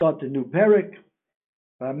Start the new parak.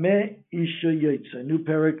 Bame Isha Yotza. New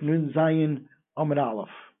parak Nun Zayin Amud Aleph.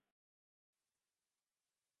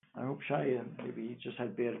 I hope Shaya, maybe he just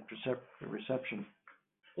had bad reception.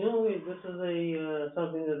 You know, this is a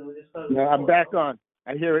something that we discussed. No, I'm back on.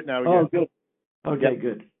 I hear it now. Oh, Yeah. good. Okay, Yep.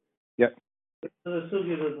 good. Yep. It's a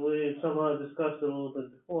subject that we somehow discussed a little bit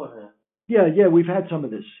beforehand. Yeah, we've had some of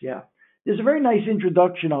this. Yeah. There's a very nice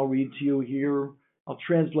introduction I'll read to you here. I'll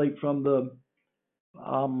translate from the,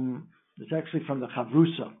 it's actually from the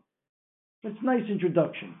Chavrusa. It's a nice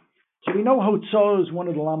introduction. So we know Hotzah is one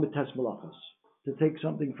of the Lamed Tes Malachos. To take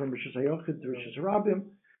something from Rosh Hashanah to Rosh Hashanah,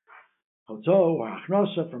 Hotzah or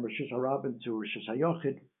Achnasa from Rosh Hashanah to Rosh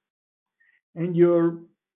Hashanah. And you're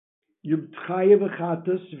Chayev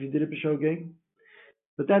Achatas if you did it b'shogeg.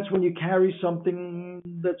 But that's when you carry something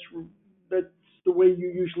that's the way you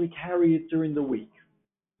usually carry it during the week.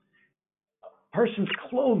 A person's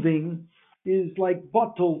clothing is like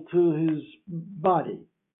bottle to his body.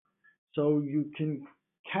 So you can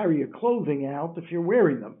carry your clothing out if you're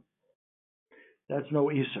wearing them. That's no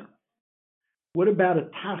iser. What about a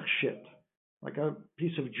tachshit, like a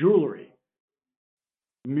piece of jewelry?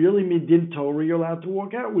 Merely midin Torah, you're allowed to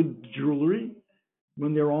walk out with jewelry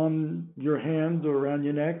when they're on your hand or around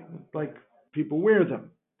your neck, like people wear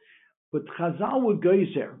them. But Chazal would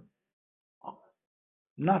geyser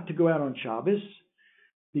not to go out on Shabbos,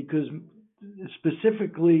 because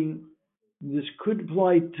specifically this could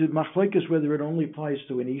apply to machlekes, whether it only applies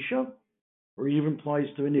to an isha or even applies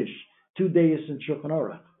to an ish. 2 days in Shulchan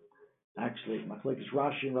Aruch. Actually, machlekes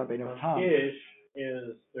Rashi and Rabbi Dovid Metz. Ish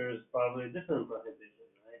is there's probably a different prohibition,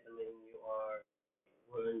 right? I mean, you are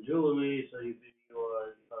wearing jewelry, so you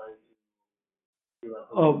are trying to.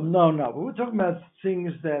 Oh no, but we're talking about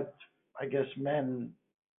things that I guess men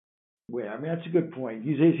wear. I mean, that's a good point.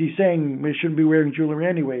 He's saying we shouldn't be wearing jewelry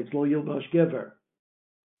anyway. It's lo yilbash gever.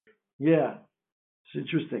 Yeah, it's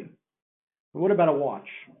interesting. But what about a watch?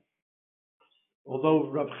 Although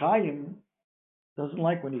Rab Chaim doesn't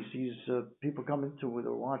like when he sees people come into with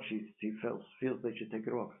a watch, he feels they should take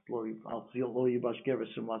it off. I'll feel lo yilbash gever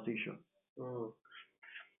sumat isha.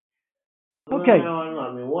 Okay. No, I don't know.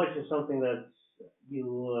 I mean, watch is something that you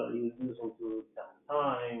use to tell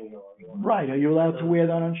time. Right. Are you allowed to wear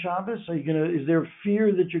that on Shabbos? Is there a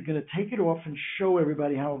fear that you're gonna take it off and show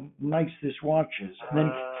everybody how nice this watch is, and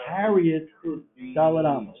then carry it Dalet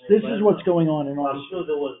Amos? This is what's going on in our. I'm sure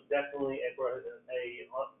there was definitely a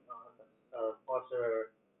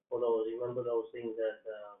sponsor for those. Remember those things that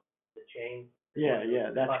the chain?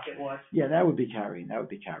 Yeah, that's pocket watch. Yeah, that would be carrying.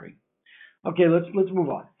 Okay, let's move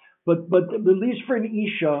on. But at least for an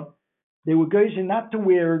isha, they were going not to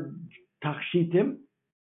wear tachshitim,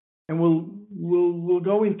 and we'll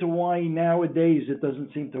go into why nowadays it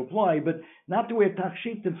doesn't seem to apply, but not to wear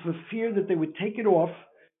tachshitim for fear that they would take it off,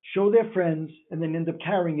 show their friends, and then end up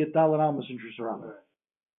carrying it Dalet Amos and Shusarama.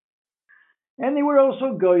 And they were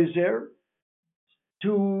also goyzer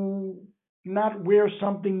to not wear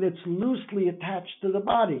something that's loosely attached to the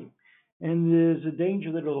body, and there's a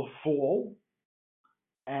danger that it'll fall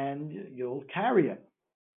and you'll carry it.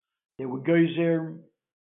 They would goyzer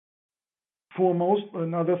foremost.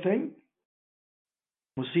 Another thing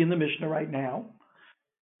we'll see in the Mishnah right now,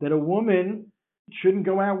 that a woman shouldn't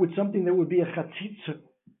go out with something that would be a chatzitza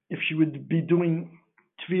if she would be doing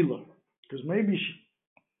tefillah, because maybe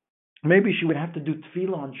she would have to do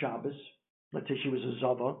tefillah on Shabbos. Let's say she was a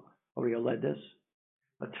zava or a yoledes,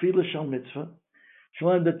 a tefillah shal mitzvah.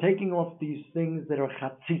 She'll end up taking off these things that are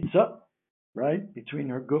chatzitza, right, between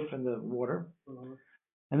her guf and the water,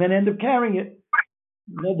 and then end up carrying it.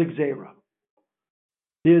 No gzeira.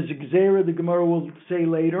 There's a gzeira, the Gemara will say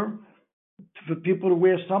later, for people to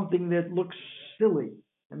wear something that looks silly,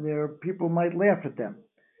 and people might laugh at them.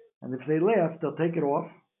 And if they laugh, they'll take it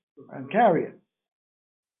off and carry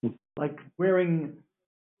it, like wearing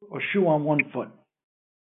a shoe on one foot.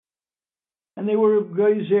 And they were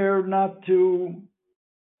geyser not to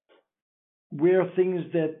wear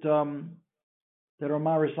things that are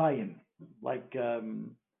marasayim, like a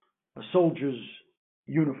soldier's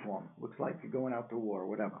uniform. Looks like you're going out to war or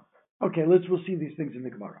whatever. Okay, we'll see these things in the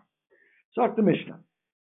Gemara. Talk the Mishnah.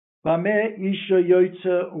 Vame isha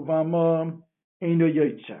yoytza uvama eino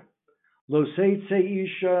yoytza. Lo seitze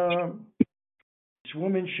isha. This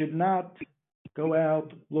woman should not go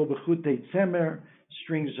out. Lo bechute tzemer,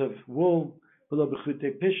 strings of wool. Lo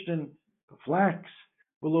bechute pishtin, flax.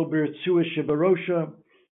 Lo bertzua shebarosha,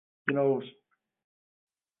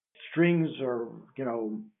 strings or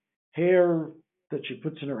hair that she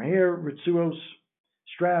puts in her hair. Ritzuos,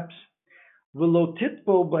 straps. V'lo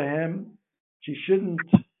titbo bahem. She shouldn't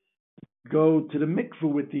go to the mikveh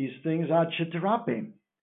with these things ad sheterapim,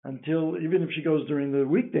 until, even if she goes during the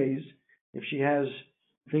weekdays, if she has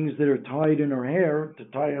things that are tied in her hair, to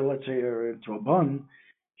tie her, let's say, into a bun,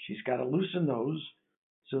 she's got to loosen those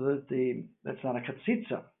so that that's not a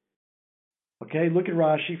chatzitza. Okay, look at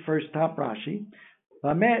Rashi, first top Rashi.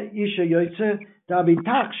 Isha yoytze davi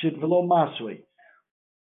takshit v'lo masui.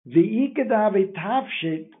 V'ika davi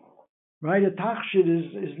tafshit, right? A takshit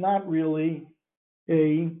is not really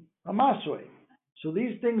a masui. So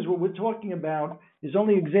these things, what we're talking about, is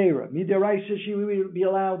only a gzeira. Midiraisa, she would be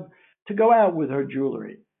allowed to go out with her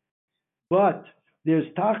jewelry. But there's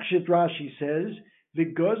takshit, Rashi says,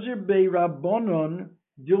 v'gozer be'rabonon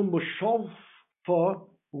dil mosholfa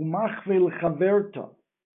umachvel chaverta.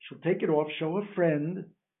 She'll take it off, show her friend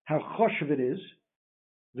how choshev it is.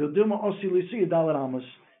 V'dilma osi lisi dalar amos,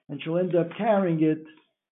 and she'll end up carrying it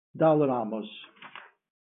dalar amos.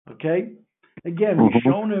 Okay? Again, we've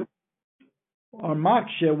shown her our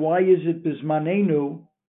makshe. Why is it bismanenu?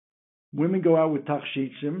 Women go out with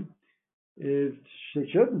tachshitzim. They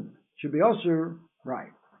shouldn't. Should be also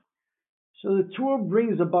right. So the Torah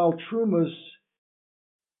brings about trumas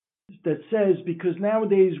that says, because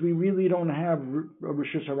nowadays we really don't have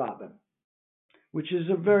Rishus Harabim, which is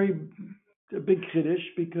a big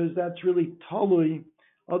chiddush, because that's really totally.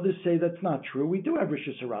 Others say that's not true. We do have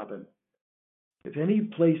Rishus Harabim. If any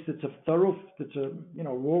place that's a road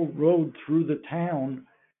through the town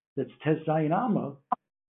that's Tes Zayin Amma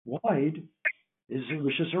wide is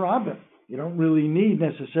Rishus Harabim. You don't really need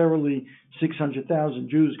necessarily 600,000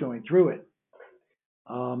 Jews going through it.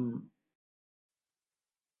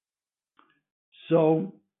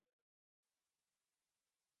 So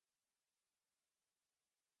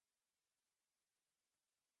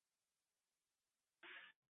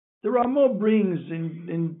the Ramah brings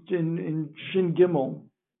in Shin Gimel,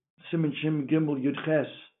 Siman Shin Gimel Yud Ches,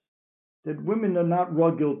 that women are not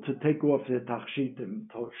rugged to take off their tachshitim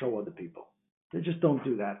to show other people. They just don't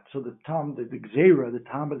do that. So the time of the Gzeira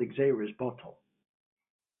is bottle.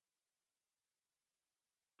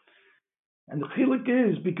 And the chiluk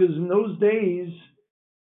is because in those days,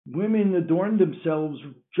 women adorned themselves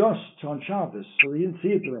just on Shabbos, so they didn't see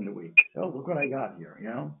it during the week. Oh, look what I got here, you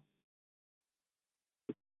know?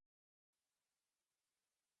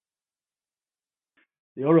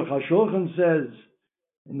 The Aruch HaShulchan says,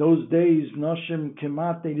 in those days, Nashim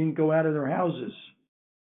Kemat, they didn't go out of their houses.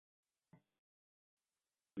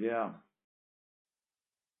 Yeah.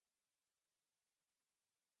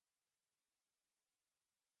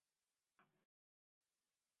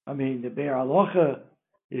 I mean, the Be'er Halacha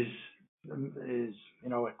is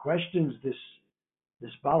it questions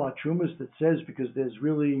this Bala Trumas that says, because there's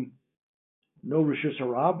really no Rishus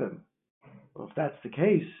Harabim. Well, if that's the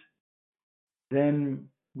case, then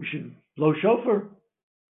we should blow shofar.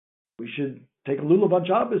 We should take a lulav on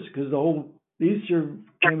Shabbos, because the whole Easter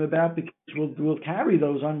came about because we'll carry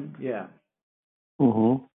those on. Yeah.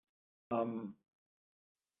 Mm-hmm.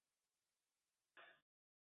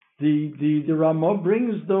 The Ramah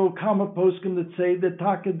brings though Kama poskim that say that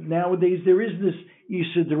nowadays there is this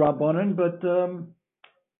Isa D'Rabbanan, but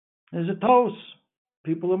there's a tos.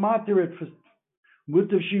 People are matir it for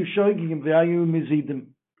mutav shiu shoygim and value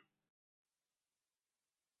mizidim,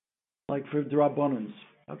 like for D'Rabbanans.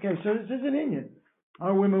 Okay, so this is an Indian.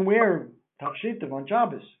 Our women wear tachshitim on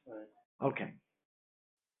Shabbos. Right. Okay.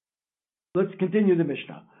 Let's continue the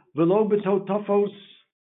Mishnah. Velo b'to tofos.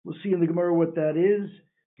 We'll see in the Gemara what that is.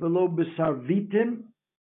 Velo b'sarvitim.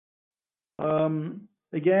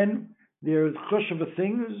 Again, there's choshev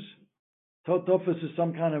things. Totofos is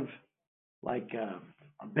some kind of like a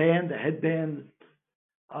band, a headband.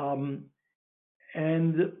 And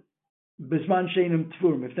bisman sheinim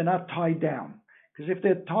tfurim, if they're not tied down. Because if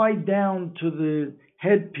they're tied down to the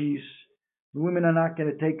headpiece, the women are not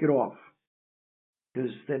going to take it off,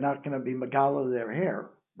 because they're not going to be megala their hair,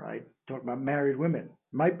 right? Talking about married women.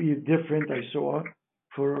 Might be different, I saw,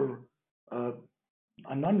 for a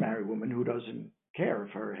non-married woman who doesn't care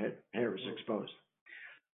if her hair is exposed.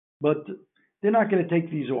 But they're not going to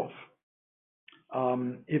take these off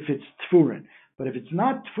if it's tfurin. But if it's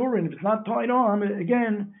not tfurin, if it's not tied on,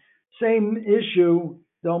 again, same issue.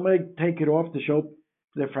 They'll take it off to show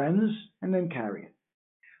their friends and then carry it.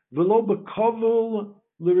 V'lo b'kovul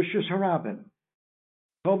l'rishus harabim.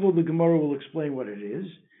 Kovul, the Gemara will explain what it is.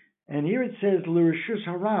 And here it says l'rishus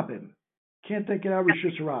harabim. Can't take it out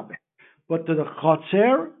rishus harabim. But to the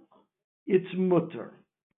chotzer, it's mutter.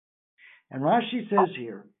 And Rashi says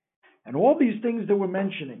here, and all these things that we're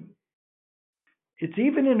mentioning, it's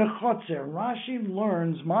even in a chotzer. Rashi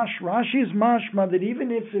learns, Rashi is mashma, that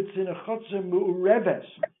even if it's in a chotzer mu'ureves,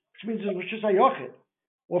 which means it's rishus hayochid,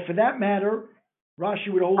 or for that matter, Rashi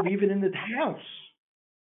would hold even in the house.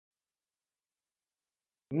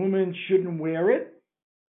 Women shouldn't wear it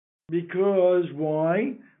because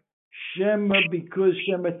why? Because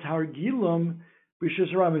Shema Targilam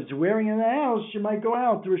Rishus Harabim. It's wearing in the house, she might go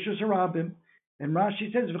out to Rishus Harabim. And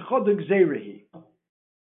Rashi says, V'chodok Zerehi.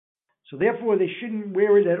 So therefore, they shouldn't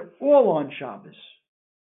wear it at all on Shabbos.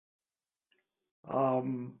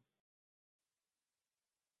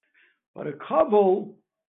 But a couple,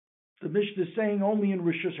 the Mishnah is saying only in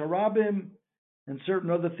Rishus Harabim and certain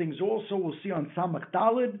other things also. We'll see on Samach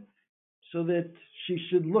Daled, so that she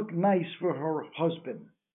should look nice for her husband.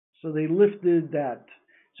 So they lifted that.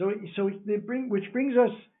 Which brings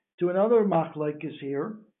us to another machlokes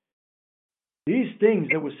here. These things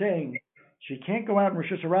that we're saying, she can't go out in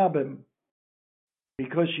Rishus Harabim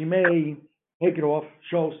because she may take it off,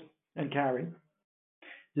 show and carry.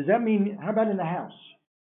 Does that mean, how about in the house?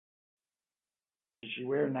 Does she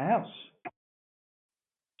wear it in the house?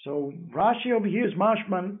 So Rashi over here is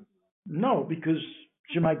mashman, no, because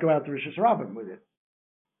she might go out to Rishus Harabim with it.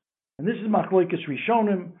 And this is machlokes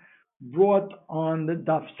Rishonim, brought on the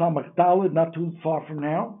Daf Samach Daled, not too far from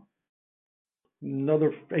now.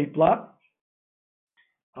 Another 8 blot.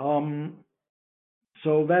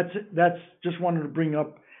 So that's just wanted to bring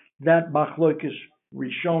up that machlokes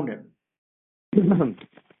Rishonim.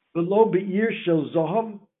 Below Be'ir Shel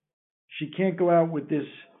Zohav, she can't go out with this.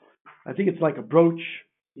 I think it's like a brooch,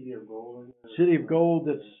 City of Gold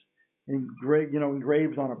that's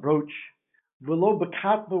engraved on a brooch. Below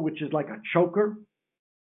Bekatva, which is like a choker.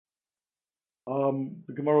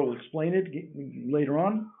 The Gemara will explain it later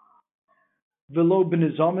on. Below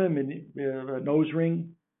Benizamim, a nose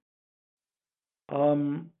ring.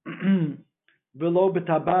 Below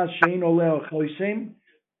Betabas Shein Oleh Choisem.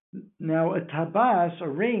 Now a tabas, a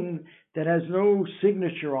ring that has no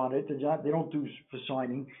signature on it, they don't do for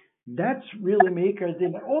signing. That's really Meikar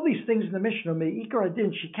Adin. All these things in the Mishnah, Meikar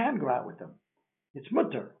Adin, she can go out with them. It's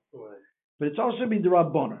mutter, right. But it's also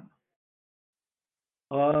Midrabanan.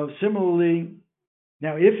 Similarly,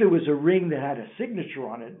 now if it was a ring that had a signature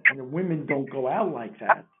on it, and the women don't go out like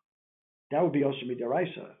that, that would be also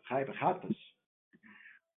Midaraisa, Chai V'chatas.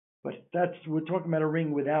 But we're talking about a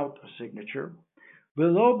ring without a signature.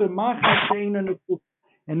 Below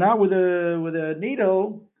and not with a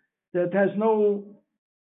needle that has no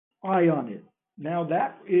eye on it. Now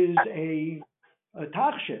that is a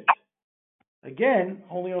tachshit. Again,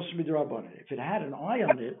 only also midrabanan. If it had an eye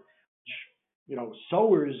on it, which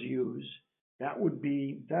sewers use,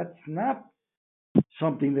 that's not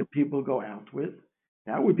something that people go out with.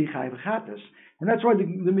 That would be chai v'chatas, and that's why the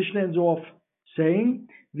Mishnah ends off saying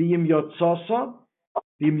the yim yotzasa.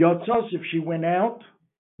 If she went out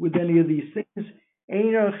with any of these things,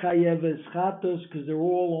 Eina chayeves chatos, because they're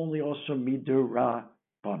all only also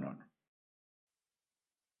midirabanan.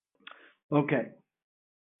 Okay.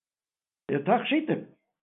 They're tachshitim,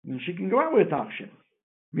 and she can go out with a tachshit,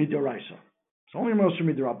 midiraisa. It's only also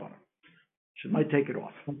midirabanan. She might take it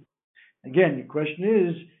off. Again, the question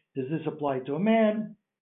is, does this apply to a man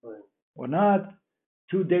or not?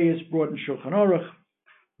 2 days brought in Shulchan Aruch.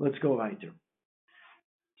 Let's go right there.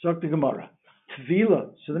 Zok the Gemara.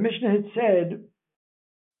 Tvila. So the Mishnah had said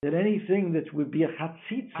that anything that would be a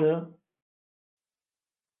chatzitza,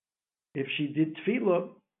 if she did tefillah,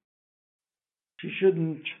 she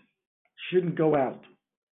shouldn't go out.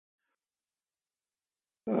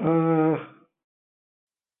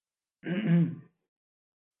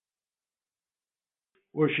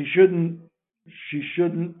 Or she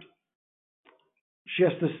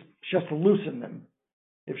has to loosen them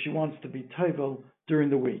if she wants to be tovel during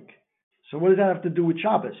the week. So what does that have to do with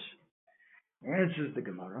Shabbos? Answers the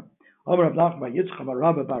Gemara. Because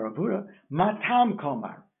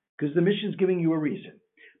the Mishnah is giving you a reason.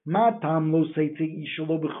 Why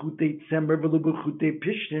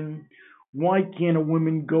can't a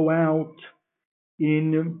woman go out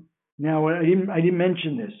in? Now I didn't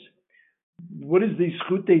mention this. What is these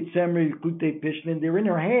chutei tzemer, chutei pishtin? They're in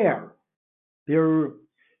her hair.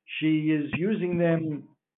 She is using them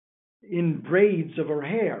in braids of her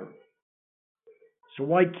hair. So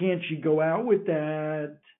why can't she go out with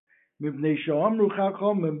that?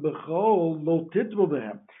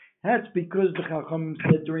 That's because the Chacham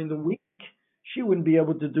said during the week she wouldn't be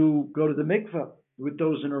able to go to the mikveh with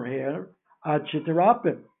those in her hair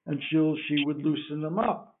until she would loosen them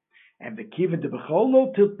up. And the kiven de bechol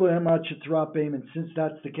lo tilpohem ad sheterapim, and since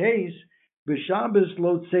that's the case, b'Shabbos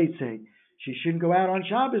lo tzeitze, she shouldn't go out on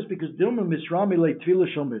Shabbos because dilma misrami le tefillah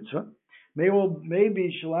shel mitzvah. Maybe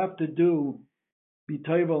she'll have to do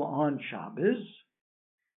b'tovel on Shabbos,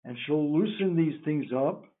 and she'll loosen these things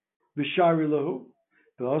up. B'shari lahu,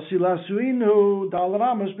 v'osi lasuinu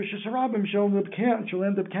dalaramas b'shesarabim. She'll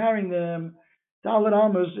end up carrying them Dalet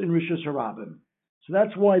Amos in Rishus Harabim. So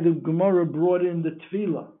that's why the Gemara brought in the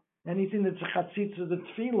tefillah. Anything that's a chatzitza, the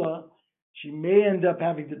tefillah, she may end up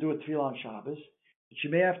having to do a tefillah on Shabbos, but she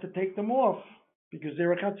may have to take them off because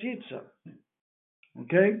they're a chatzitza.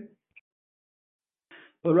 Okay?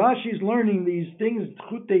 But Rashi's learning these things,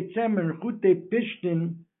 chutei tzem and chutei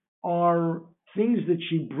pishtin, are things that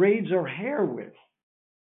she braids her hair with.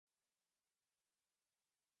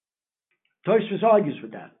 Tosfos argues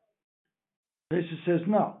with that. Tosfos says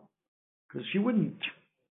no, because she wouldn't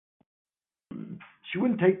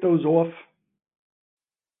take those off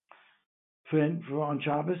for on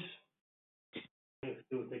Shabbos. If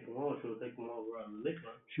she would take them off, she would take them over on the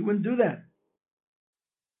mikvah. She wouldn't do that.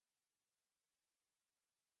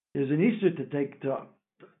 There's an Easter to take to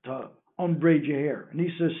unbraid your hair. An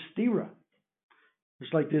Easter stira.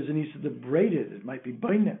 Just like there's an Easter to braid it. It might be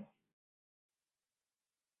baina.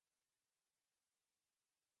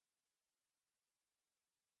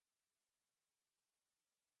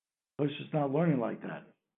 It's just not learning like that.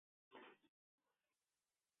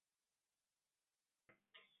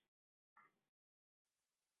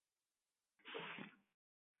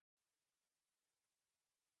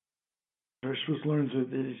 Toshvos learns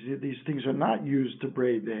that these things are not used to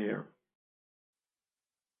braid the hair.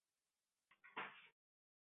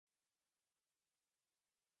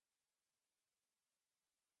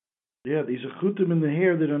 Yeah, these are chutim in the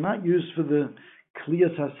hair that are not used for the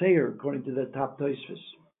kliyas haseir, according to the top Tosfos.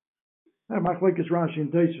 Machlekes Rashi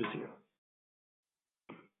and Tosfos here.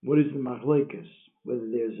 What is the machlekes? Whether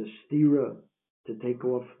there's a stira to take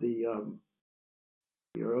off the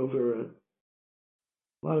you're over a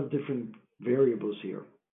lot of different variables here.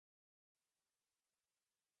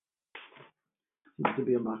 Seems to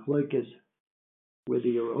be a machlekes whether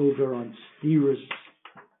you're over on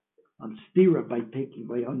stira by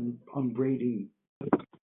unbraiding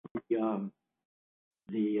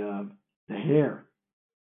the hair.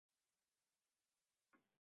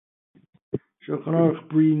 Shulchan Aruch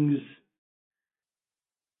brings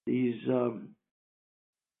these. In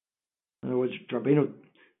other words, Rabbeinu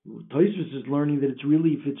Tosfos is learning that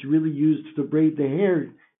if it's really used to braid the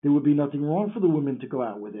hair, there would be nothing wrong for the women to go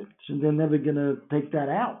out with it. So they're never going to take that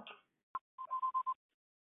out.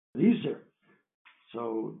 These are.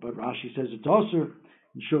 So, but Rashi says it's also,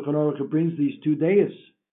 and Shulchan Aruch brings these 2 days.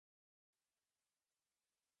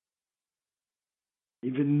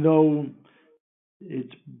 Even though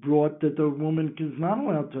it's brought that the woman is not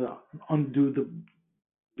allowed to undo the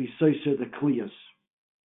bisaisa, the kliyas.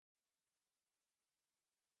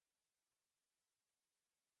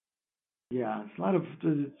 Yeah, it's a lot of,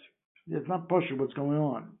 it's not partial what's going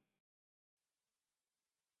on.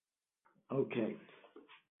 Okay.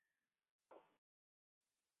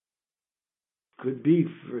 Could be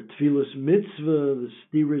for tefillas mitzvah, the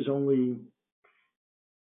steer is only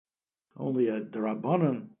a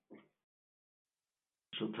derabanan.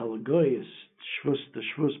 She'll tell a guy is shvus the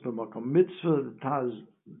shvus b'makom mitzvah. The Taz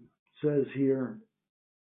says here,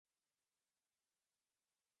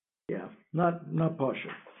 yeah, not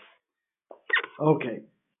partial. Okay.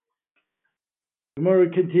 Gemara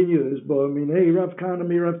continues, but I mean, hey, Rav Kahana,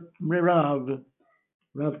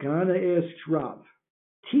 Rav Kahana asks Rav,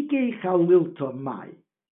 Tike Chalilta Mai.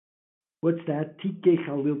 What's that? Tike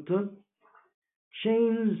Chalilta?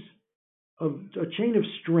 A chain of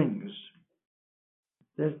strings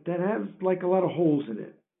that have like a lot of holes in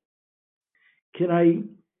it. Can I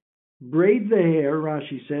braid the hair,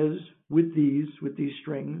 Rashi says, with these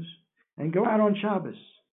strings and go out on Shabbos?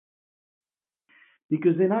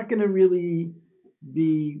 Because they're not going to really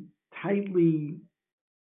be tightly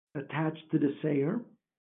attached to the seir,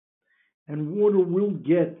 and water will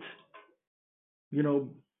get,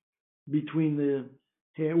 between the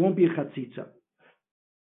hair. It won't be a chatzitza.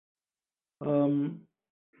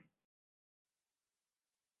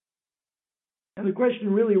 And the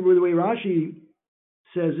question really, the way Rashi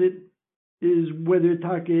says it, is whether it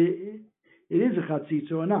is a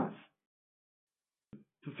chatzitza or not.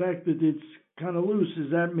 The fact that it's kind of loose,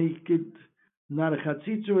 does that make it not a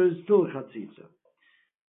chatzitza or is it still a chatzitza?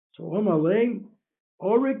 So, Omalei,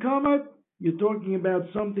 Orikamat, you're talking about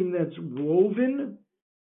something that's woven?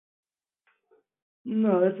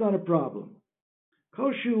 No, that's not a problem.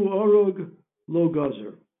 Koshu orug lo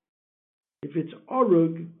gazer. If it's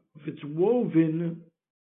orug, if it's woven,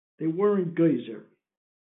 they weren't geyser.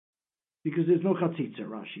 Because there's no chatzitza,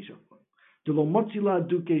 Rashi says. Delo motzila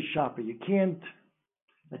duke shapa. You can't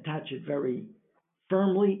attach it very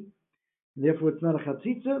firmly. Therefore, it's not a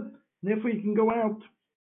chatzitza. Therefore, you can go out.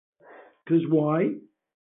 Because why?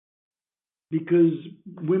 Because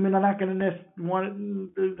women are not going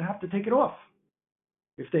to have to take it off.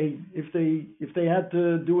 If they had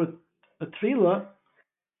to do a tefillah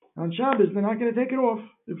on Shabbos, they're not going to take it off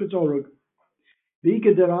if it's orug.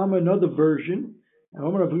 Vika derama, another version.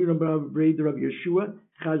 Omer Rabbi Yeshua,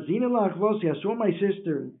 Chazina lachvosi. I saw my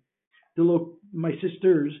sisters, the lo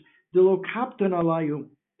kaptan alayu.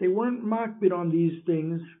 They weren't makbid on these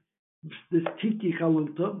things, this tiki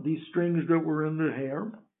chalulta, these strings that were in the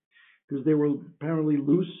hair, because they were apparently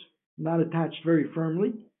loose, not attached very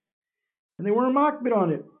firmly, and they weren't makbid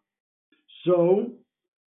on it. So,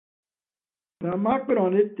 now makbid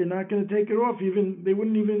on it, they're not going to take it off. They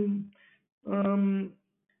wouldn't even.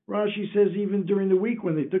 Rashi says even during the week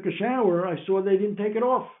when they took a shower, I saw they didn't take it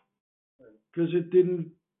off because it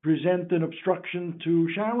didn't present an obstruction to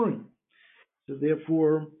showering. So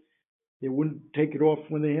therefore, they wouldn't take it off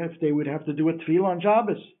when they would have to do a tefillah on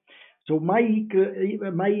Shabbos. So ma'ik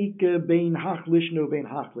bein hachlishna bein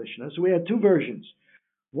hachlishna. So we had two versions.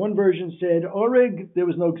 One version said oreg, there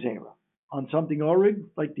was no gzera on something oreg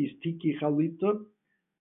like these tiki chalita,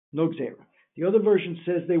 no gzera. The other version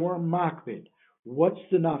says they weren't makbid. What's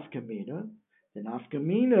the nafkamina? The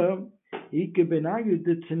nafkamina ike benayu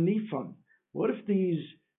de tenifan. What if these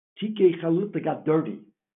tiki chalita got dirty?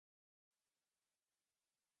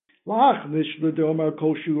 According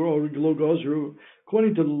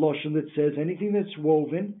to the Lashon that says anything that's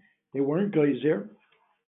woven, they weren't geyser.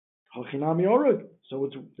 So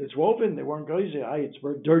it's woven, they weren't geyser. It's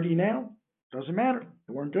dirty now. Doesn't matter.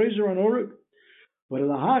 They weren't geyser on orug. But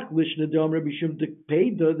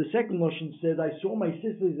the second Lashon said, I saw my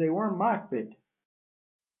sisters, they weren't makbid.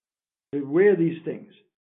 They wear these things.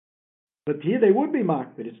 But here they would be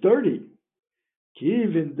makbid. It's dirty.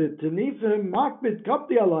 Kivin the tenifim makbid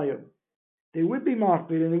kapti alayim. They would be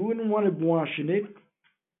makbid and they wouldn't want to wash in it.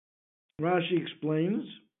 Rashi explains,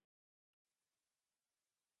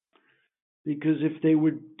 because if they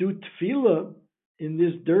would do tefillah in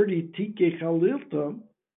this dirty tike chalilta,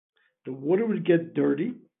 the water would get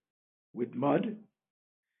dirty with mud.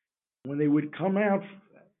 When they would come out,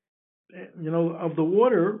 of the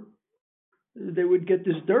water, they would get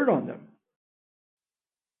this dirt on them.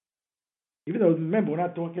 Even though, remember, we're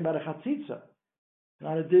not talking about a chatzitza,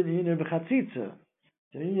 not a din of a chatzitza.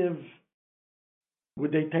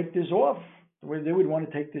 Would they take this off? They would want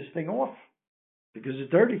to take this thing off because it's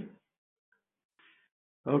dirty.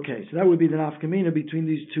 Okay, so that would be the nafkamina between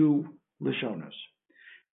these two lashonos.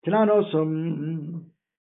 Tanan also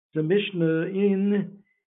the Mishnah in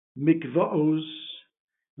mikvaos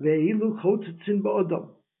ve'ilu chotzitzin ba'odam.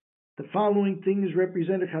 The following things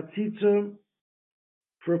represent a chatzitza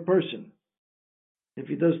for a person if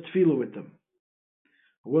he does tefillah with them.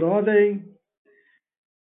 What are they?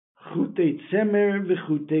 Chutei tzemer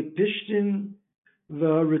v'chutei pishtin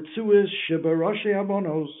v'ritzuas shebarashe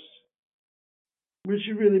abonos. We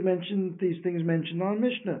should really mention these things mentioned on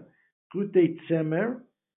Mishnah. Chutei tzemer,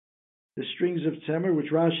 the strings of tzemer,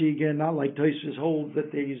 which Rashi again, not like Tosfos, holds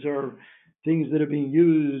that these are things that are being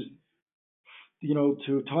used,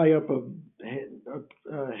 to tie up a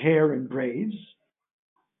hair in braids.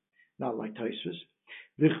 Not like Tosfos.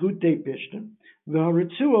 V'chutei pishtin,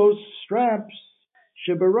 v'haritzuos, straps,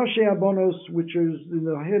 shebarashe abonos, which is in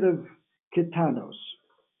the head of ketanos.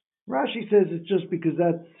 Rashi says it's just because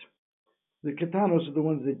that's the ketanos are the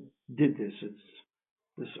ones that did this. It's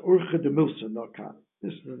this urcha de milsa nokat.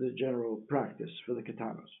 This is the general practice for the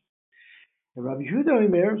ketanos. And Rabbi Yehuda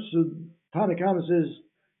Omer, so Tanakama says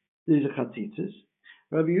these are chatzitzes.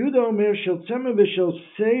 Rabbi Yehuda Omer shel tzemer v'shel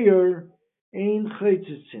seir ein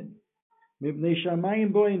chetzitzin mibnei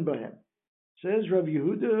shamayim boin bahem. Says Rabbi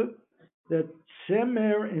Yehuda that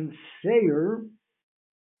tzemer and seir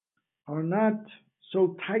are not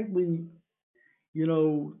so tightly,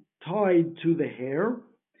 tied to the hair,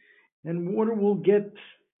 and water will get,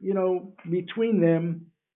 between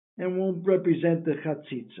them and won't represent the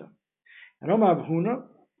chatzitza. And Omav Huna,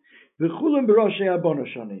 v'chulim b'roshei abonos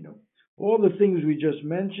shaninu. All the things we just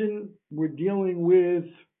mentioned, we're dealing with.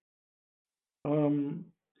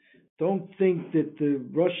 Don't think that the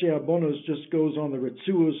roshei abonos just goes on the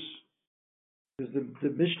ritzuos, because the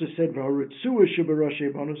Mishnah said v'haritzuos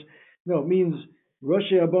sheberoshei abonos. No, it means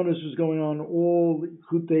roshei abonos is going on all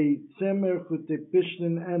chutei tzemer, chutei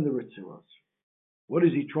pishtin, and the ritzuos. What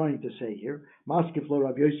is he trying to say here? Maskef lo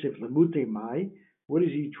Rav Yosef lemute mai. What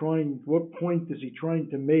point is he trying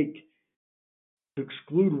to make to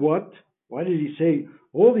exclude what? Why did he say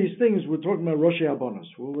all these things? We're talking about roshei abonos.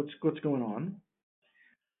 Well, what's going on?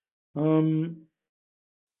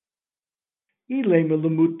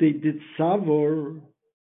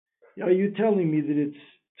 Are you telling me that it's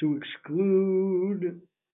to exclude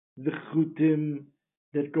the chutim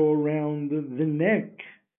that go around the neck?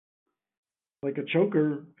 like a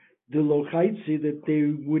choker, the lochaitzi, that they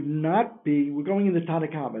would not be. We're going in the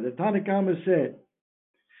Tanakama. The Tanakama said,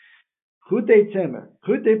 Chutei Temer,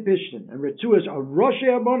 Chutei Pishtin, and Retzuas are Rosh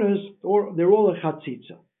Abonos, or they're all a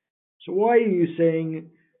Chatzitza. So why are you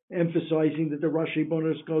saying, emphasizing that the Rashi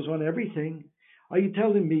bonus goes on everything? Are you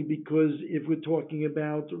telling me because if we're talking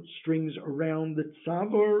about strings around the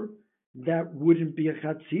tzavar, that wouldn't be a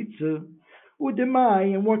chatzitza?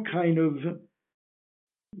 Udemai, and what kind of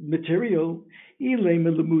material? Ilem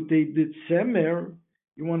lemute de semer.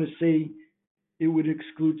 You want to say it would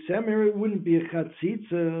exclude semer? It wouldn't be a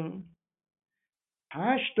chatzitza.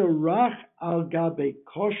 Hashta rach al gabe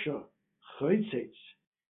kosher chaytzitz.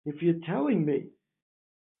 If you're telling me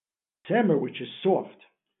temer, which is soft,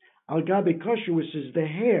 al gabe kosher, which is the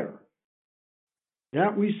hair,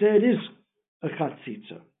 that we said is a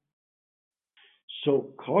chatzitza.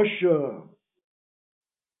 So kosher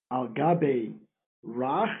al gabe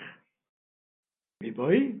rach,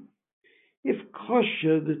 if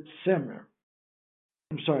kosher the temer,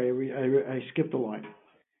 I'm sorry, I skipped a line.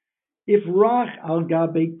 If rach al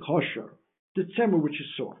gabe kosher, the temer, which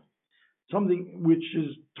is soft, something which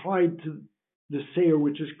is tied to the seir,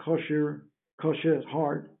 which is kosher is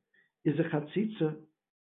hard, is a chatzitza.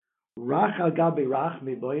 Rach al gabe rach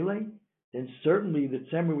miboile, then certainly the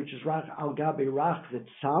tzemer, which is rach al gabe rach, the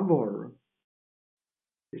tzavor,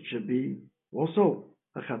 it should be also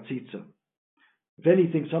a chatzitza. If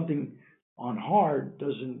anything, something on hard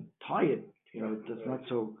doesn't tie it, it's not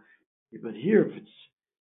so. But here, if it's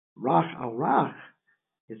rach al rach,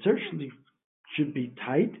 it certainly should be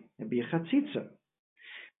tight and be a chatzitza.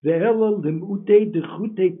 Ve'ela limute de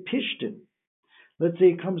chute pishtin. Let's say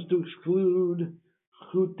it comes to exclude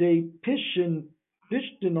chute pishtin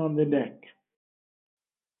on the neck.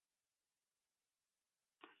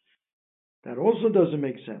 That also doesn't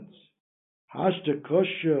make sense. Hashta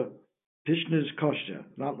kosher, pishtin is kosher,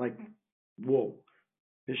 not like wool.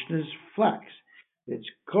 Pishtin is flax. It's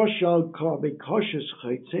koshal gabe kosher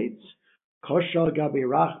chaytzetz, koshal gabe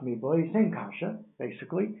rach miboy, same kasha,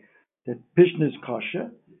 basically. The pishtin is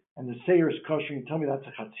kosher, and the seir is kosher. You tell me that's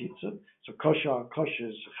a chatzitza. So kosher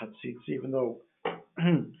is a chatzitza, even though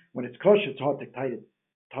when it's kosher, it's hard to tie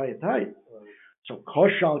it tight. So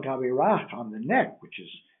koshal gabe rach on the neck, which is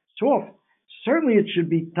soft, certainly it should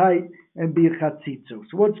be tight and be a chatzitza.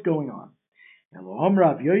 So what's going on? Elohim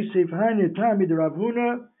Rav Yosef Hani Tami de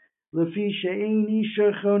Ravuna lefi she'ein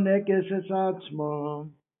isha chonekes es atzmo.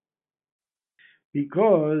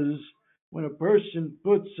 Because when a person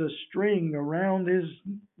puts a string around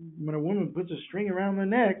when a woman puts a string around the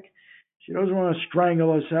neck, she doesn't want to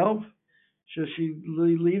strangle herself, so she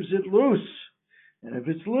leaves it loose. And if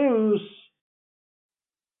it's loose,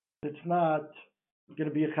 it's not going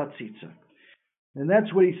to be a chatzitza. And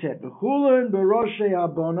that's what he said. B'chulen b'roshei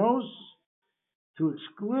abonos, to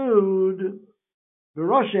exclude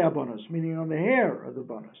b'roshei abonos, meaning on the hair of the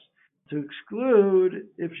bonos. To exclude,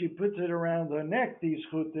 if she puts it around her neck, these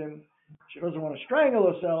chutim, she doesn't want to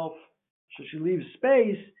strangle herself, so she leaves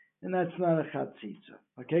space, and that's not a chatzitza.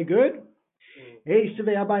 Okay, good? Hey,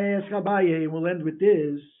 we'll end with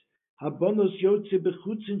this. Habonos yotze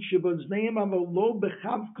bechutzin shibonzneim avolo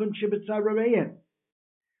bechavkun shibetzarareim.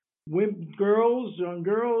 When girls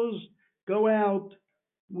go out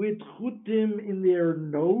with chutim in their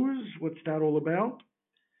nose, what's that all about?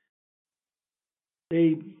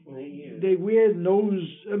 They wear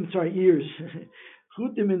ears.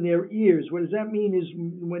 Chutim in their ears. What does that mean? Is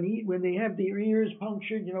when they have their ears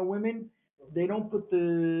punctured, women, they don't put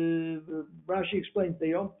the Rashi explains,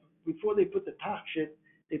 they don't, before they put the tachshit,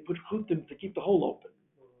 they put chutim to keep the hole open.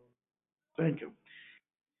 Thank you.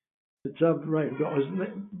 It's right.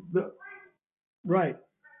 Right.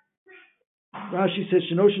 Rashi says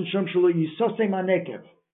shenoshin sham shelo yisosei manekev,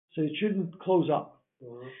 so it shouldn't close up.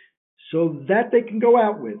 So that they can go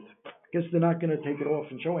out with. I guess they're not going to take it off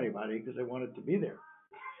and show anybody because they want it to be there.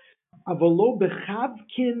 Avolo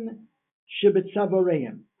bechavkin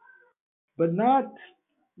shebetzavareim, but not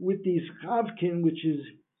with these chavkin, which is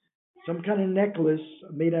some kind of necklace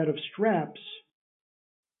made out of straps.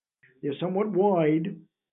 They're somewhat wide.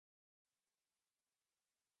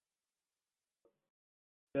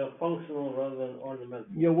 They're functional rather than ornamental.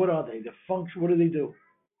 Yeah, what are they? What do they do?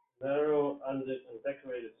 Narrow and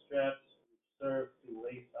decorated straps serve to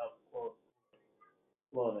lace up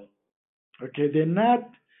clothing. Okay, they're not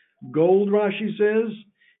gold, Rashi says.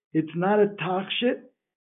 It's not a tachshit,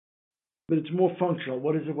 but it's more functional.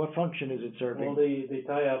 What is it? What function is it serving? Well, they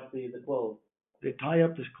tie up the clothes. They tie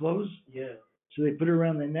up this clothes? Yeah. So they put it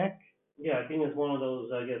around their neck? Yeah, I think it's one of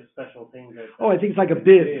those, special things. I think it's like a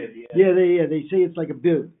bid. Yeah, they say it's like a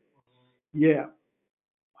bid. Yeah.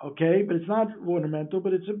 Okay, but it's not ornamental,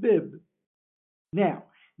 but it's a bib. Now,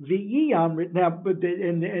 the Amrit now, but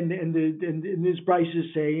and this Bryce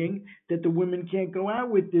is saying that the women can't go out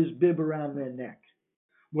with this bib around their neck.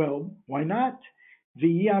 Well, why not?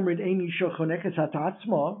 The Amrit Eini Shochoneches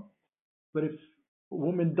Hatatzma. But if a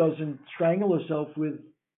woman doesn't strangle herself with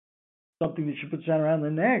something that she puts down around the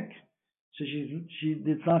neck, so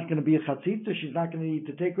it's not going to be a chatzitza. She's not going to need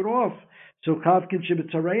to take it off. So kavkin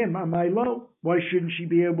shibitzareim amaylo. Why shouldn't she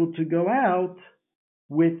be able to go out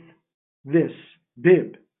with this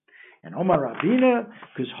bib? And Omar Rabina,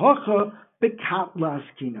 because hocha bekat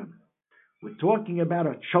laskina. We're talking about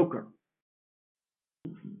a choker,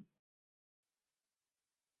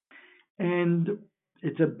 and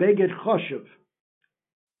it's a beged choshev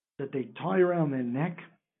that they tie around their neck,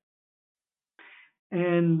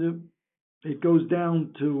 and it goes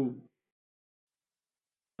down to,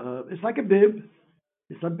 it's like a bib.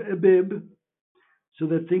 It's a bib, so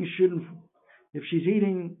that things shouldn't, if she's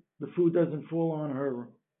eating, the food doesn't fall on her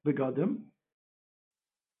begadim.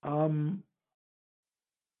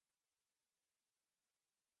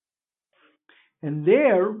 And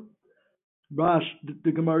there, Rash,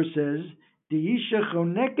 the Gemara says,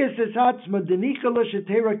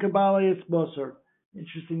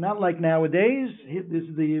 interesting, not like nowadays.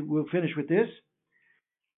 We'll finish with this.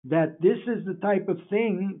 That this is the type of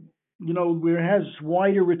thing, where it has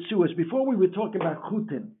wider ritzuas. Before we were talking about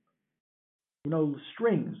chutin,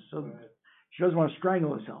 strings. So she doesn't want to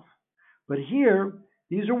strangle herself. But here,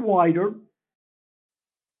 these are wider.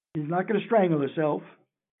 She's not going to strangle herself.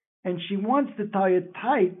 And she wants to tie it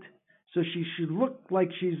tight so she should look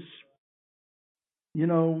like she's,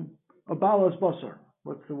 a balas basar.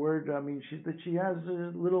 What's the word? I mean, she has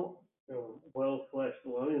a little... well-fleshed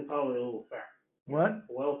woman. I mean, probably a little fat. What?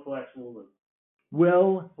 Well-fleshed woman.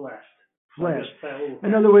 Flesh.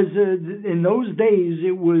 In other words, in those days,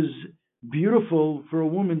 it was beautiful for a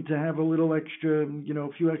woman to have a little extra, a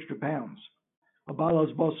few extra pounds. A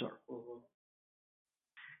balas basar.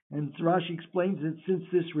 And Rashi explains that since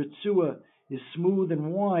this ritzua is smooth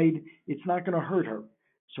and wide, it's not going to hurt her.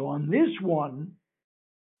 So on this one,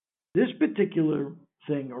 this particular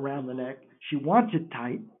thing around the neck, she wants it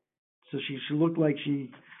tight, so she should look like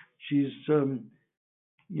she's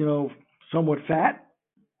somewhat fat,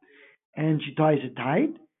 and she ties it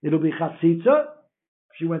tight. It'll be chatzitza.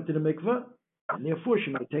 She went to the mikveh, and therefore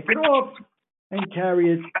she might take it off and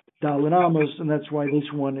carry it dalin amos, and that's why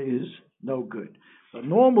this one is no good. But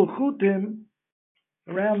normal chutim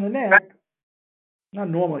around the neck, not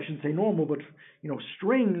normal, I shouldn't say normal, but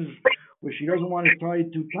strings where she doesn't want to tie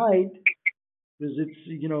it too tight because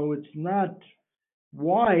it's not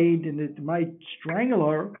wide and it might strangle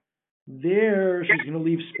her. There she's going to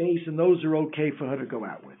leave space, and those are okay for her to go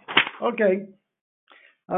out with. Okay.